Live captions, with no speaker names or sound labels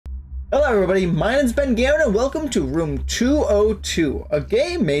Hello everybody, my name's BenGamin and welcome to Room 202, a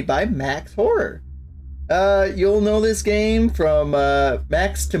game made by Max Horror. You'll know this game from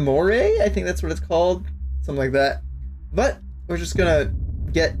Max Timore, I think that's what it's called, something like that. But we're just gonna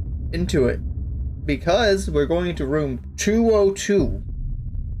get into it because we're going into Room 202.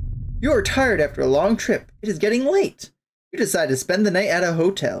 You are tired after a long trip. It is getting late. You decide to spend the night at a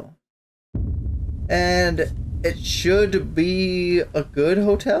hotel. And it should be a good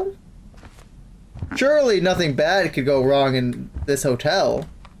hotel? Surely nothing bad could go wrong in this hotel.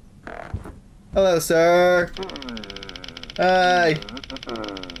 Hello, sir. Hi.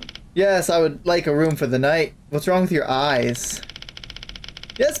 Yes, I would like a room for the night. What's wrong with your eyes?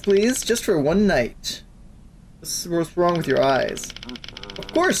 Yes, please, just for one night. What's wrong with your eyes?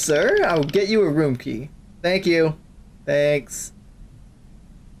 Of course, sir. I'll get you a room key. Thank you. Thanks.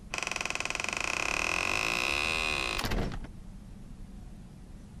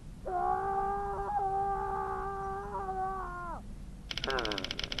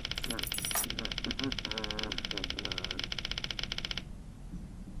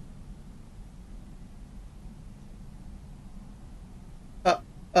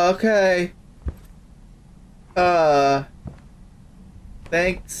 Okay.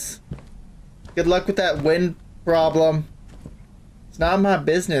 Thanks. Good luck with that wind problem. It's not my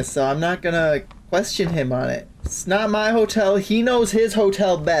business, so I'm not gonna question him on it. It's not my hotel. He knows his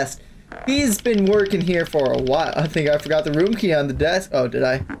hotel best. He's been working here for a while. I think I forgot the room key on the desk. Oh, did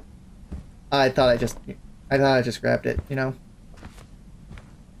I? I thought I just grabbed it, you know.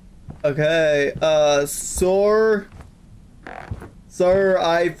 Okay, Sir,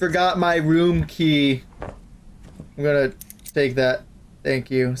 I forgot my room key. I'm gonna take that.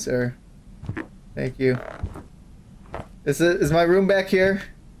 Thank you, sir. Thank you. Is my room back here?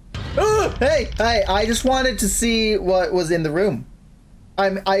 Oh, hey, I just wanted to see what was in the room.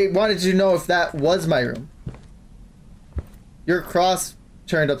 I wanted to know if that was my room. Your cross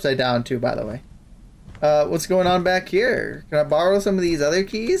turned upside down too, by the way. What's going on back here? Can I borrow some of these other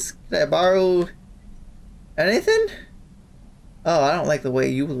keys? Can I borrow anything? Oh, I don't like the way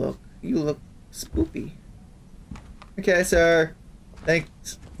you look. You look spoopy. Okay, sir.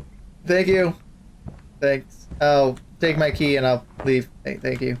 Thanks. Thank you. Thanks. I'll take my key and I'll leave.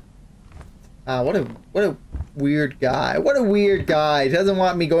 Thank you. What a weird guy. What a weird guy. He doesn't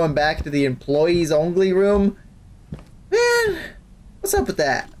want me going back to the employees only room. Man, what's up with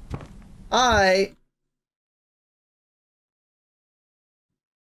that?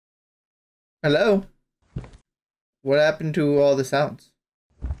 Hello? What happened to all the sounds?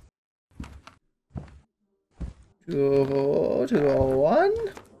 201?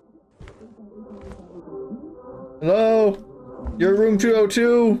 Hello? You're room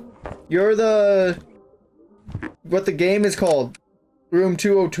 202? You're what the game is called. Room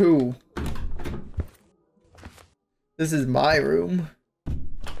 202. This is my room.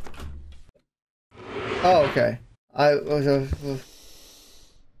 Oh, okay.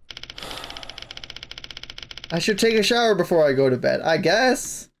 I should take a shower before I go to bed. I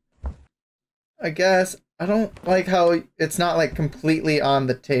guess. I don't like how it's not like completely on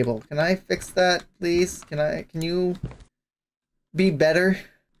the table. Can I fix that, please? Can you be better?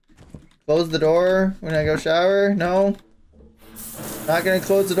 Close the door when I go shower? No? Not gonna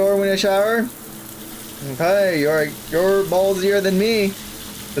close the door when I shower? Okay, you're ballsier than me.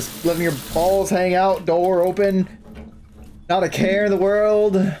 Just letting your balls hang out, door open. Not a care in the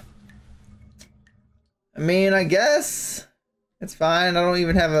world. I mean, I guess it's fine. I don't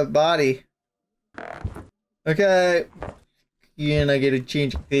even have a body. Okay. Can I get a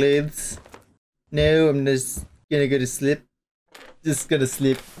change of clothes? No, I'm just gonna go to sleep. Just gonna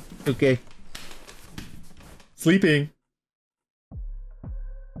sleep. Okay. Sleeping.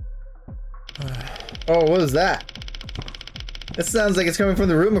 Oh, what is that? This sounds like it's coming from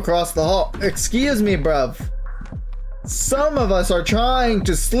the room across the hall. Excuse me, bruv. Some of us are trying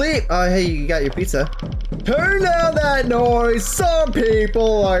to sleep. Oh, hey, you got your pizza. Turn down that noise. Some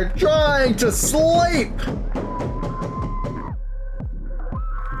people are trying to sleep.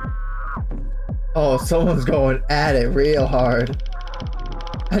 Oh, someone's going at it real hard.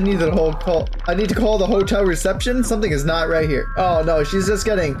 I need to call the hotel reception. Something is not right here. Oh no, she's just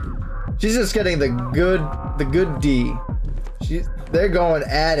getting the good D. They're going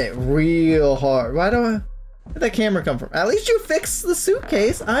at it real hard. Where'd that camera come from? At least you fixed the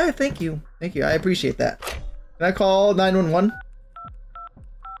suitcase. Thank you. Thank you. I appreciate that. Can I call 911?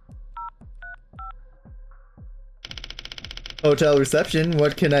 Hotel reception.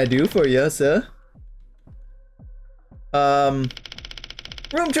 What can I do for you, sir? Room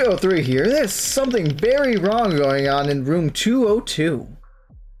 203 here. There's something very wrong going on in room 202.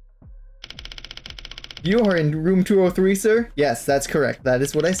 You are in room 203, sir? Yes, that's correct. That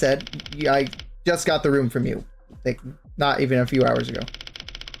is what I said. I just got the room from you. Like, not even a few hours ago.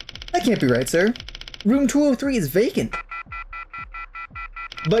 That can't be right, sir. Room 203 is vacant.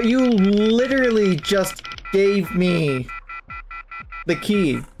 But you literally just gave me the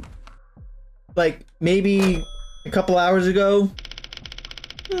key. Like, maybe a couple hours ago.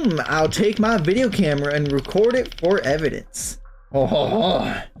 I'll take my video camera and record it for evidence.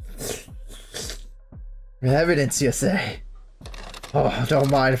 Oh. Evidence, you say? Oh,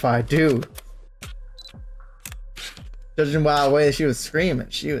 don't mind if I do. Judging by the way she was screaming,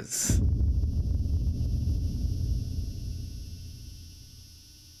 she was...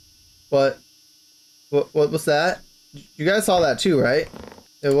 What was that? You guys saw that too, right?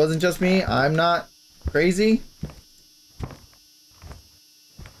 It wasn't just me. I'm not crazy.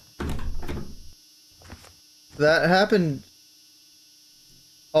 That happened.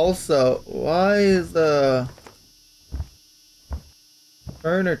 Also, why is the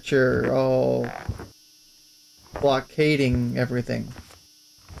furniture all blockading everything?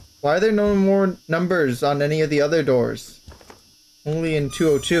 Why are there no more numbers on any of the other doors? Only in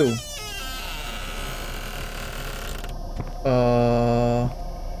 202.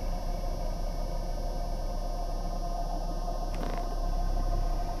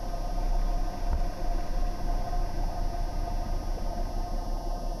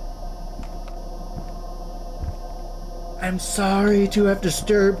 I'm sorry to have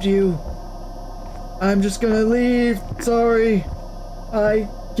disturbed you. I'm just gonna leave. Sorry. I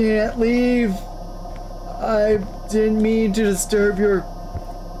can't leave. I didn't mean to disturb your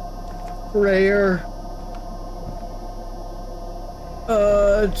prayer.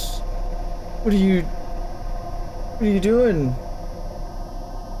 What are you doing?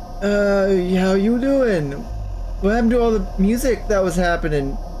 How you doing? What happened to all the music that was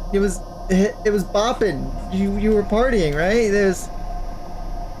happening? It was bopping. You were partying, right? There's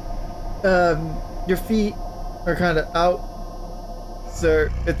your feet are kind of out,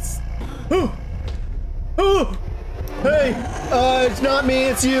 sir. It's hey, it's not me,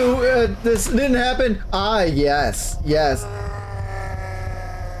 it's you. This didn't happen. Ah, yes.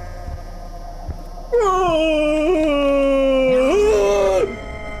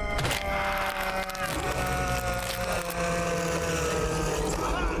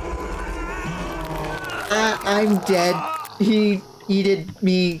 I'm dead. He eated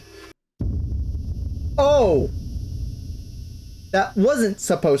me. Oh! That wasn't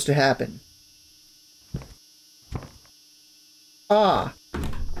supposed to happen. Ah.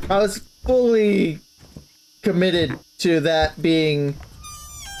 I was fully committed to that being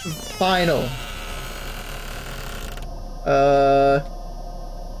final.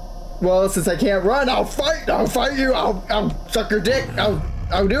 Well, since I can't run, I'll fight you. I'll suck your dick.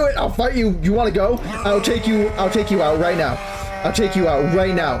 I'll do it. I'll fight you. You want to go? I'll take you out right now. I'll take you out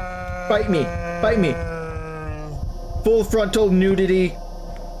right now. Fight me. Full frontal nudity.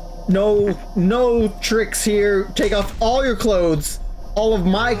 No tricks here. Take off all your clothes. All of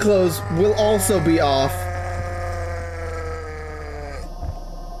my clothes will also be off.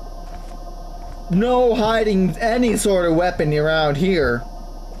 No hiding any sort of weapon around here.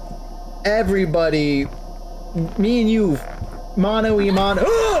 Everybody, me and you, mano y mano.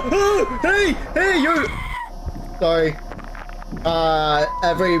 Hey, you're... Sorry.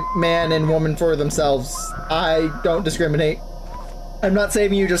 Every man and woman for themselves. I don't discriminate. I'm not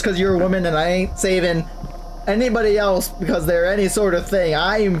saving you just because you're a woman, and I ain't saving anybody else because they're any sort of thing.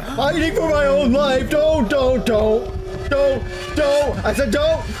 I'm fighting for my own life. Don't. I said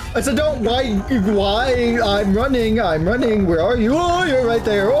don't. Why? I'm running. Where are you? Oh, you're right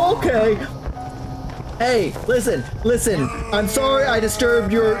there. Okay. Hey, listen. I'm sorry I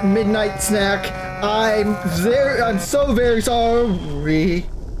disturbed your midnight snack. I'm so very sorry.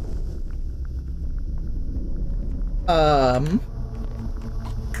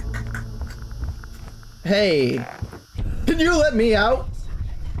 Hey, can you let me out?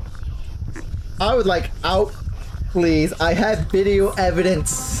 I would like out, please. I have video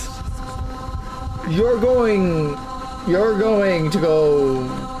evidence. You're going to go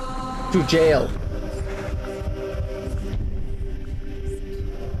to jail.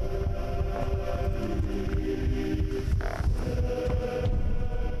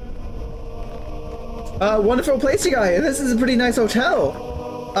 Wonderful place you got here. This is a pretty nice hotel.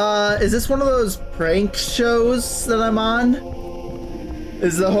 Is this one of those prank shows that I'm on?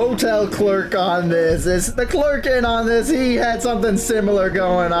 Is the hotel clerk on this? Is the clerk in on this? He had something similar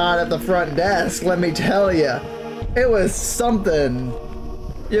going on at the front desk, let me tell you. It was something.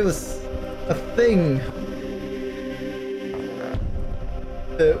 It was a thing.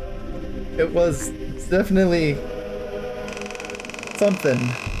 It was definitely something.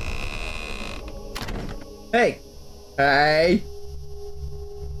 Hey! Hey!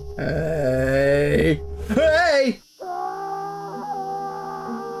 Hey! Hey!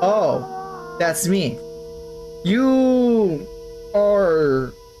 Oh, that's me. You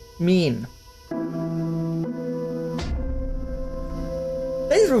are mean.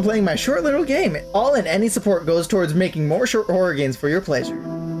 Thanks for playing my short little game. All and any support goes towards making more short horror games for your pleasure.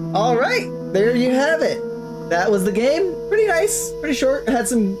 Alright, there you have it. That was the game. Pretty nice, pretty short. Had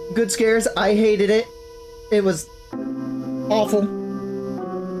some good scares. I hated it. It was awful.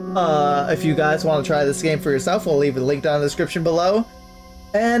 If you guys want to try this game for yourself, we'll leave a link down in the description below.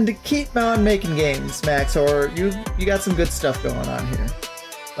 And keep on making games, Max, or you got some good stuff going on here.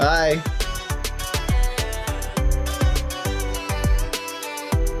 Bye.